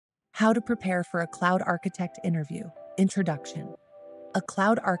How to prepare for a cloud architect interview. Introduction. A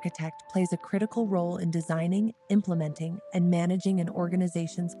cloud architect plays a critical role in designing, implementing, and managing an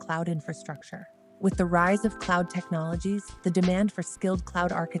organization's cloud infrastructure. With the rise of cloud technologies, the demand for skilled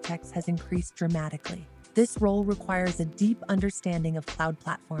cloud architects has increased dramatically. This role requires a deep understanding of cloud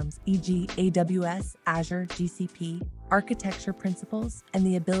platforms, e.g., AWS, Azure, GCP, architecture principles, and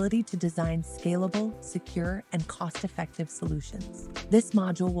the ability to design scalable, secure, and cost-effective solutions. This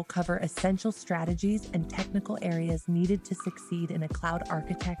module will cover essential strategies and technical areas needed to succeed in a cloud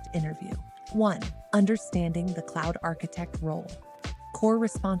architect interview. 1. Understanding the cloud architect role. Core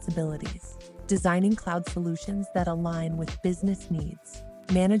responsibilities: designing cloud solutions that align with business needs.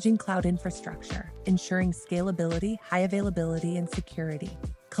 Managing cloud infrastructure, ensuring scalability, high availability, and security.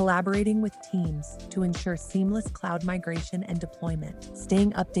 Collaborating with teams to ensure seamless cloud migration and deployment.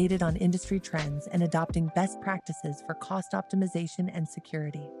 Staying updated on industry trends and adopting best practices for cost optimization and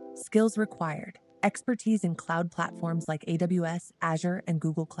security. Skills required: expertise in cloud platforms like AWS, Azure, and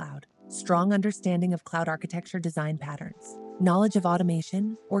Google Cloud. Strong understanding of cloud architecture design patterns. Knowledge of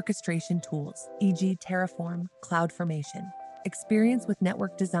automation, orchestration tools, e.g. Terraform, CloudFormation. Experience with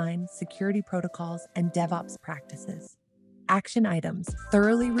network design, security protocols, and DevOps practices. Action items: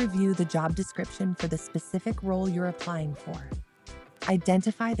 thoroughly review the job description for the specific role you're applying for.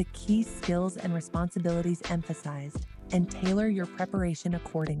 Identify the key skills and responsibilities emphasized and tailor your preparation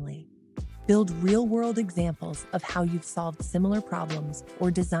accordingly. Build real-world examples of how you've solved similar problems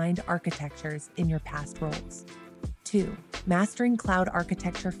or designed architectures in your past roles. 2. Mastering cloud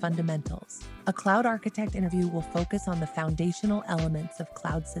architecture fundamentals. A cloud architect interview will focus on the foundational elements of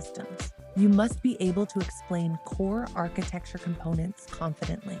cloud systems. You must be able to explain core architecture components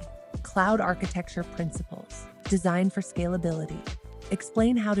confidently. Cloud architecture principles. Design for scalability.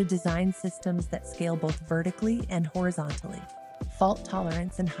 Explain how to design systems that scale both vertically and horizontally. Fault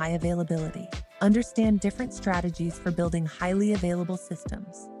tolerance and high availability. Understand different strategies for building highly available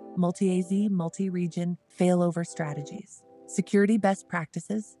systems. Multi-AZ, multi-region, failover strategies. Security best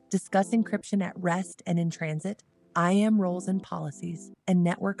practices. Discuss encryption at rest and in transit. IAM roles and policies, and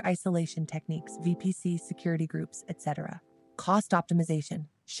network isolation techniques, VPC security groups, etc. Cost optimization.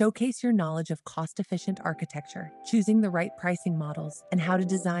 Showcase your knowledge of cost-efficient architecture, choosing the right pricing models, and how to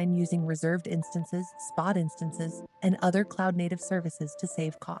design using reserved instances, spot instances, and other cloud-native services to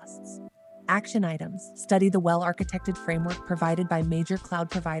save costs. Action items: study the well-architected framework provided by major cloud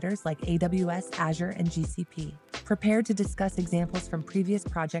providers like AWS, Azure, and GCP. Prepare to discuss examples from previous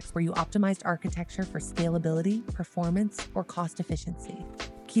projects where you optimized architecture for scalability, performance, or cost efficiency.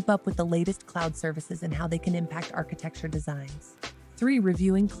 Keep up with the latest cloud services and how they can impact architecture designs. 3.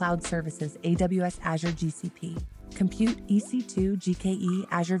 Reviewing cloud services: AWS, Azure, GCP. Compute: EC2, GKE,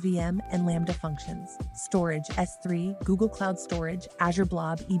 Azure VM, and Lambda functions. Storage: S3, Google Cloud Storage, Azure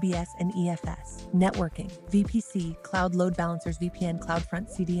Blob, EBS, and EFS. Networking: VPC, Cloud Load Balancers, VPN,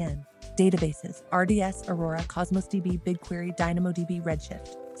 CloudFront, CDN. Databases: RDS, Aurora, Cosmos DB, BigQuery, DynamoDB,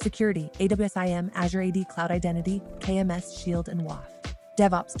 Redshift. Security: AWS IAM, Azure AD, Cloud Identity, KMS, Shield, and WAF.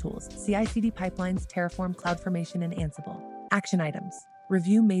 DevOps tools: CI/CD pipelines, Terraform, CloudFormation, and Ansible. Action items: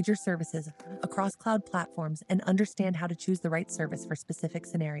 review major services across cloud platforms and understand how to choose the right service for specific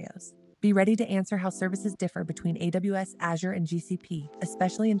scenarios. Be ready to answer how services differ between AWS, Azure, and GCP,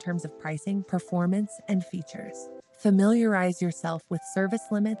 especially in terms of pricing, performance, and features. Familiarize yourself with service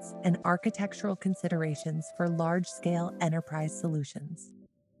limits and architectural considerations for large-scale enterprise solutions.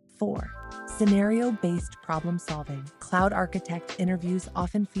 4. Scenario-based problem solving. Cloud architect interviews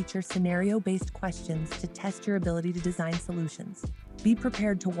often feature scenario-based questions to test your ability to design solutions. Be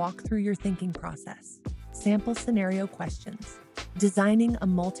prepared to walk through your thinking process. Sample scenario questions. Designing a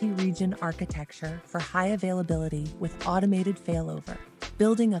multi-region architecture for high availability with automated failover.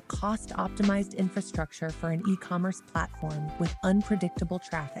 Building a cost-optimized infrastructure for an e-commerce platform with unpredictable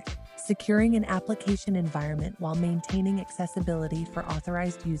traffic. Securing an application environment while maintaining accessibility for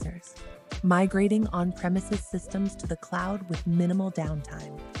authorized users. Migrating on-premises systems to the cloud with minimal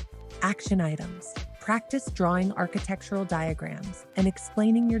downtime. Action items: practice drawing architectural diagrams and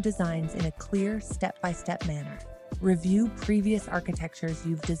explaining your designs in a clear, step-by-step manner. Review previous architectures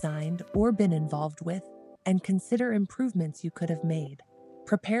you've designed or been involved with, and consider improvements you could have made.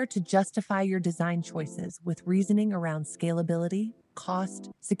 Prepare to justify your design choices with reasoning around scalability, cost,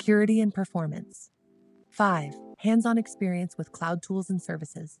 security, and performance. 5. Hands-on experience with cloud tools and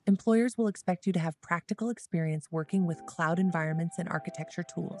services. Employers will expect you to have practical experience working with cloud environments and architecture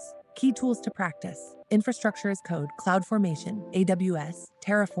tools. Key tools to practice: infrastructure as code, CloudFormation, AWS,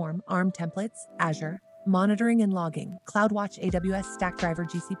 Terraform, ARM templates, Azure. Monitoring and logging, CloudWatch, AWS, Stackdriver,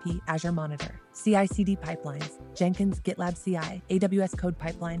 GCP, Azure Monitor, CI/CD pipelines, Jenkins, GitLab CI, AWS Code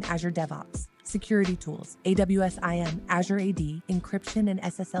Pipeline, Azure DevOps, security tools, AWS IAM, Azure AD, encryption and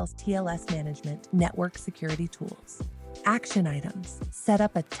SSL's TLS management, network security tools. Action items. Set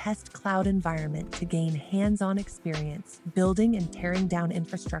up a test cloud environment to gain hands-on experience building and tearing down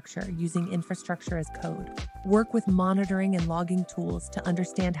infrastructure using infrastructure as code. Work with monitoring and logging tools to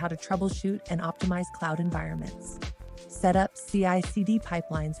understand how to troubleshoot and optimize cloud environments. Set up CI/CD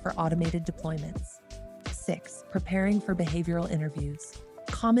pipelines for automated deployments. 6. Preparing for behavioral interviews.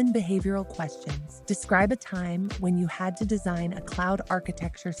 Common behavioral questions. Describe a time when you had to design a cloud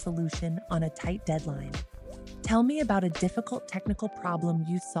architecture solution on a tight deadline. Tell me about a difficult technical problem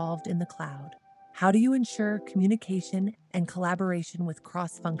you solved in the cloud. How do you ensure communication and collaboration with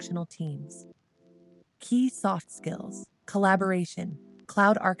cross-functional teams? Key soft skills. Collaboration.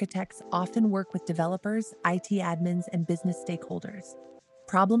 Cloud architects often work with developers, IT admins, and business stakeholders.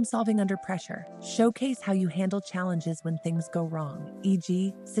 Problem solving under pressure. Showcase how you handle challenges when things go wrong,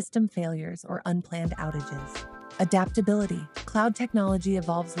 e.g., system failures or unplanned outages. Adaptability. Cloud technology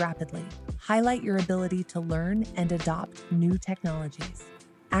evolves rapidly. Highlight your ability to learn and adopt new technologies.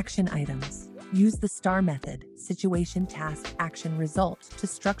 Action items. Use the STAR method, situation, task, action, result, to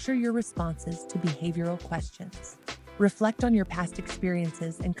structure your responses to behavioral questions. Reflect on your past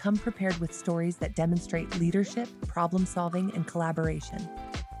experiences and come prepared with stories that demonstrate leadership, problem solving, and collaboration.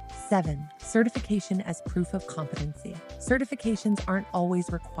 7. Certification as proof of competency. Certifications aren't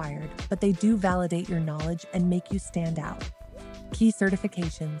always required, but they do validate your knowledge and make you stand out. Key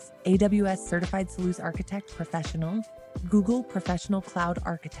certifications: AWS Certified Solution Architect Professional, Google Professional Cloud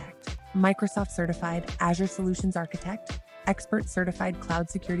Architect, Microsoft Certified Azure Solutions Architect, Expert Certified Cloud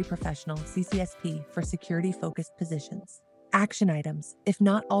Security Professional (CCSP) for security-focused positions. Action items. If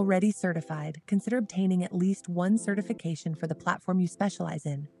not already certified, consider obtaining at least one certification for the platform you specialize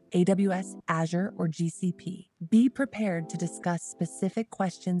in, AWS, Azure, or GCP. Be prepared to discuss specific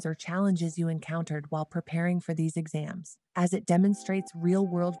questions or challenges you encountered while preparing for these exams, as it demonstrates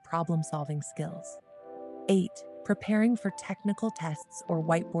real-world problem-solving skills. 8. Preparing for technical tests or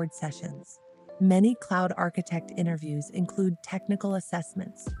whiteboard sessions. Many cloud architect interviews include technical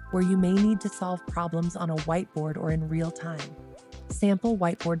assessments, where you may need to solve problems on a whiteboard or in real time. Sample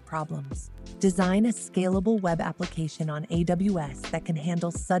whiteboard problems. Design a scalable web application on AWS that can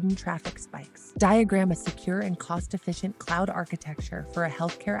handle sudden traffic spikes. Diagram a secure and cost-efficient cloud architecture for a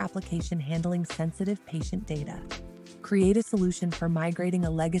healthcare application handling sensitive patient data. Create a solution for migrating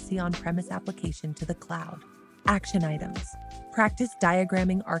a legacy on-premise application to the cloud. Action items. Practice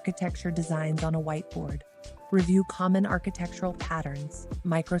diagramming architecture designs on a whiteboard. Review common architectural patterns,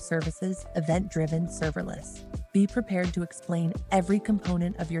 microservices, event-driven, serverless. Be prepared to explain every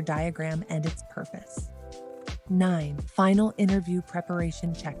component of your diagram and its purpose. 9. Final interview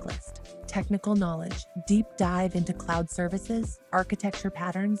preparation checklist. Technical knowledge. Deep dive into cloud services, architecture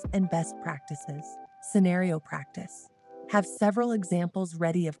patterns, and best practices. Scenario practice. Have several examples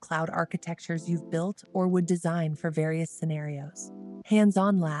ready of cloud architectures you've built or would design for various scenarios.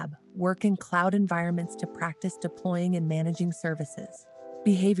 Hands-on lab. Work in cloud environments to practice deploying and managing services.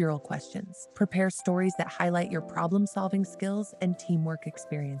 Behavioral questions. Prepare stories that highlight your problem-solving skills and teamwork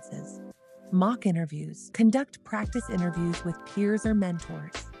experiences. Mock interviews. Conduct practice interviews with peers or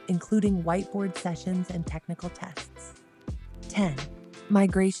mentors, including whiteboard sessions and technical tests. 10.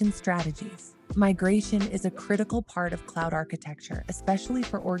 Migration strategies. Migration is a critical part of cloud architecture, especially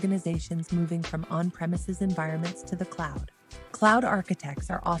for organizations moving from on-premises environments to the cloud. Cloud architects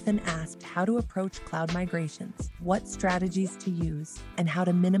are often asked how to approach cloud migrations, what strategies to use, and how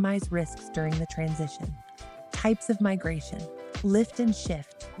to minimize risks during the transition. Types of migration: lift and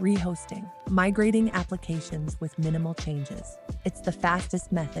shift, rehosting, migrating applications with minimal changes. It's the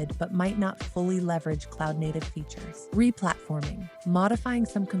fastest method, but might not fully leverage cloud-native features. Replatforming, modifying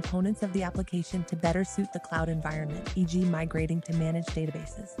some components of the application to better suit the cloud environment, e.g. migrating to managed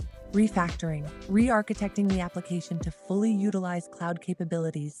databases. Refactoring, re-architecting the application to fully utilize cloud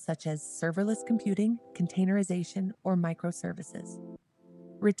capabilities such as serverless computing, containerization, or microservices.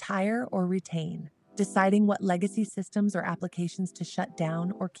 Retire or retain, deciding what legacy systems or applications to shut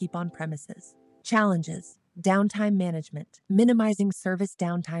down or keep on premises. Challenges: downtime management, minimizing service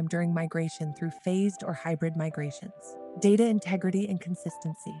downtime during migration through phased or hybrid migrations. Data integrity and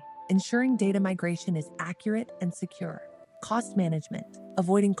consistency, ensuring data migration is accurate and secure. Cost management,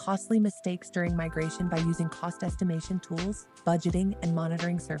 avoiding costly mistakes during migration by using cost estimation tools, budgeting, and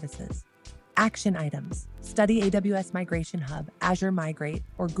monitoring services. Action items. Study AWS Migration Hub, Azure Migrate,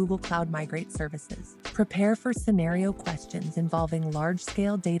 or Google Cloud Migrate services. Prepare for scenario questions involving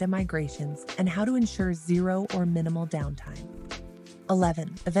large-scale data migrations and how to ensure zero or minimal downtime.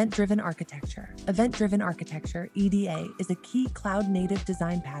 11. Event-driven architecture. Event-driven architecture, EDA, is a key cloud-native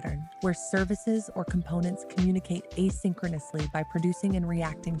design pattern where services or components communicate asynchronously by producing and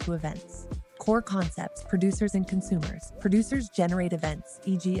reacting to events. Core concepts: producers and consumers. Producers generate events,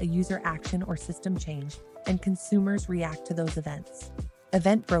 e.g. a user action or system change, and consumers react to those events.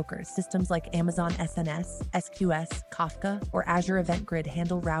 Event brokers, systems like Amazon SNS, SQS, Kafka, or Azure Event Grid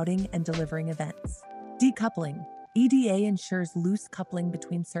handle routing and delivering events. Decoupling. EDA ensures loose coupling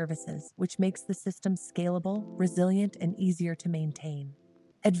between services, which makes the system scalable, resilient, and easier to maintain.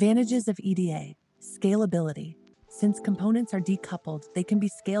 Advantages of EDA. Scalability. Since components are decoupled, they can be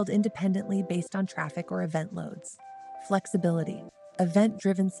scaled independently based on traffic or event loads. Flexibility.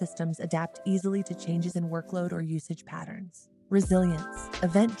 Event-driven systems adapt easily to changes in workload or usage patterns. Resilience.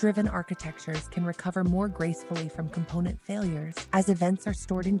 Event-driven architectures can recover more gracefully from component failures, as events are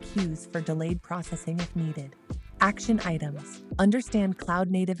stored in queues for delayed processing if needed. Action items. Understand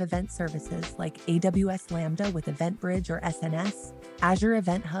cloud-native event services like AWS Lambda with EventBridge or SNS, Azure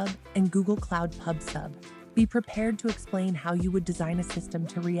Event Hub, and Google Cloud Pub Sub. Be prepared to explain how you would design a system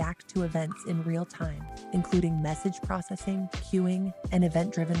to react to events in real time, including message processing, queuing, and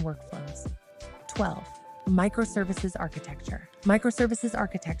event-driven workflows. 12. Microservices architecture. Microservices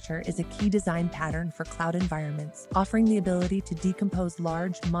architecture is a key design pattern for cloud environments, offering the ability to decompose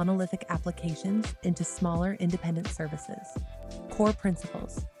large, monolithic applications into smaller, independent services. Core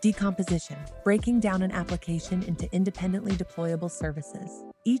principles. Decomposition. Breaking down an application into independently deployable services.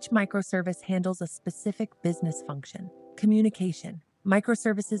 Each microservice handles a specific business function. Communication.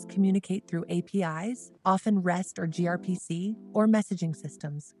 Microservices communicate through APIs, often REST or gRPC, or messaging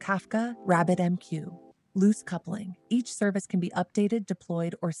systems, Kafka, RabbitMQ. Loose coupling. Each service can be updated,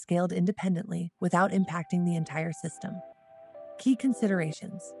 deployed, or scaled independently without impacting the entire system. Key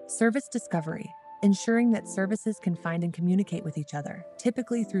considerations. Service discovery. Ensuring that services can find and communicate with each other,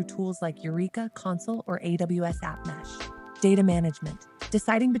 typically through tools like Eureka, Console, or AWS App Mesh. Data management.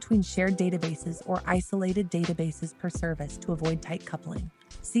 Deciding between shared databases or isolated databases per service to avoid tight coupling.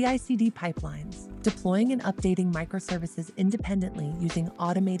 CI/CD pipelines. Deploying and updating microservices independently using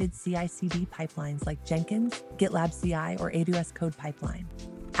automated CI/CD pipelines like Jenkins, GitLab CI, or AWS Code Pipeline.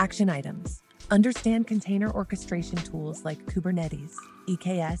 Action items. Understand container orchestration tools like Kubernetes,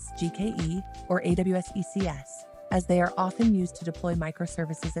 EKS, GKE, or AWS ECS, as they are often used to deploy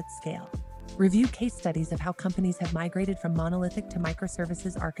microservices at scale. Review case studies of how companies have migrated from monolithic to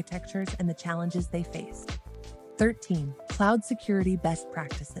microservices architectures and the challenges they faced. 13. Cloud security best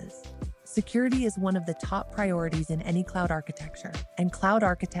practices. Security is one of the top priorities in any cloud architecture, and cloud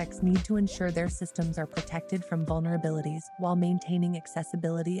architects need to ensure their systems are protected from vulnerabilities while maintaining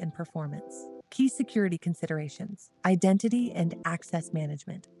accessibility and performance. Key security considerations. Identity and access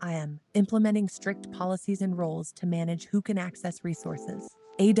management, IAM. Implementing strict policies and roles to manage who can access resources.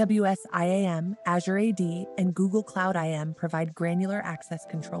 AWS IAM, Azure AD, and Google Cloud IAM provide granular access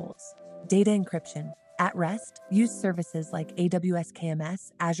controls. Data encryption. At rest, use services like AWS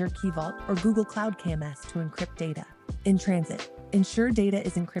KMS, Azure Key Vault, or Google Cloud KMS to encrypt data. In transit, ensure data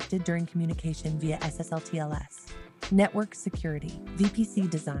is encrypted during communication via SSL/TLS. Network security, VPC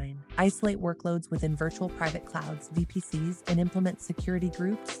design. Isolate workloads within virtual private clouds, VPCs, and implement security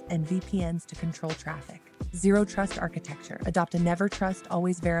groups and VPNs to control traffic. Zero trust architecture. Adopt a never trust,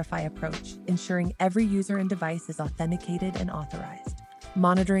 always verify approach, ensuring every user and device is authenticated and authorized.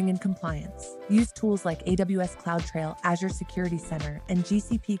 Monitoring and compliance. Use tools like AWS CloudTrail, Azure Security Center, and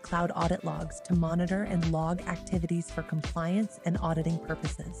GCP Cloud Audit Logs to monitor and log activities for compliance and auditing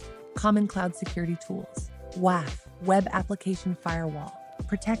purposes. Common cloud security tools. WAF, Web Application Firewall.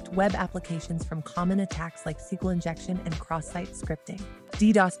 Protect web applications from common attacks like SQL injection and cross-site scripting.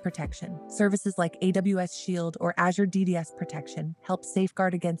 DDoS protection. Services like AWS Shield or Azure DDoS protection help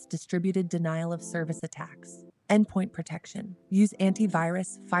safeguard against distributed denial of service attacks. Endpoint protection. Use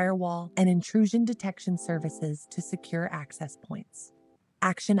antivirus, firewall, and intrusion detection services to secure access points.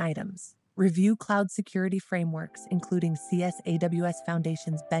 Action items. Review cloud security frameworks, including AWS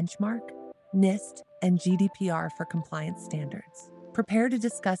Foundation's Benchmark, NIST, and GDPR for compliance standards. Prepare to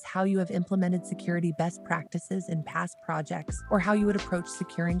discuss how you have implemented security best practices in past projects or how you would approach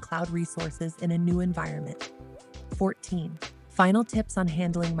securing cloud resources in a new environment. 14. Final tips on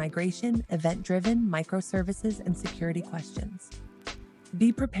handling migration, event-driven, microservices, and security questions.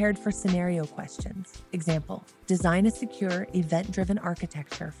 Be prepared for scenario questions. Example, design a secure, event-driven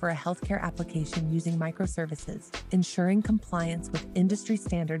architecture for a healthcare application using microservices, ensuring compliance with industry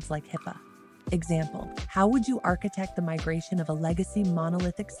standards like HIPAA. Example, how would you architect the migration of a legacy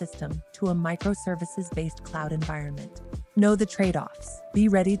monolithic system to a microservices-based cloud environment? Know the trade-offs. Be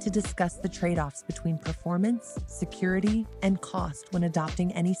ready to discuss the trade-offs between performance, security, and cost when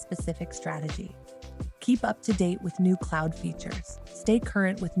adopting any specific strategy. Keep up to date with new cloud features. Stay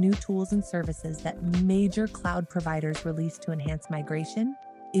current with new tools and services that major cloud providers release to enhance migration,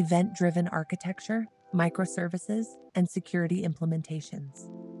 event-driven architecture, microservices, and security implementations.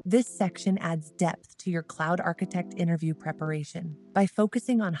 This section adds depth to your cloud architect interview preparation by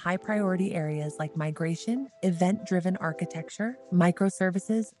focusing on high-priority areas like migration, event-driven architecture,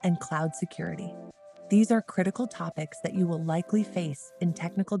 microservices, and cloud security. These are critical topics that you will likely face in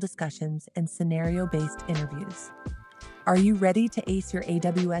technical discussions and scenario-based interviews. Are you ready to ace your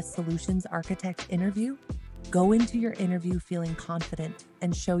AWS Solutions Architect interview? Go into your interview feeling confident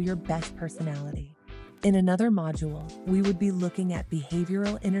and show your best personality. In another module, we would be looking at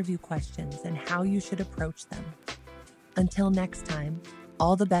behavioral interview questions and how you should approach them. Until next time,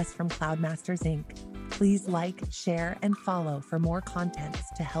 all the best from Cloudmasters Inc. Please like, share, and follow for more contents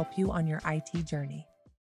to help you on your IT journey.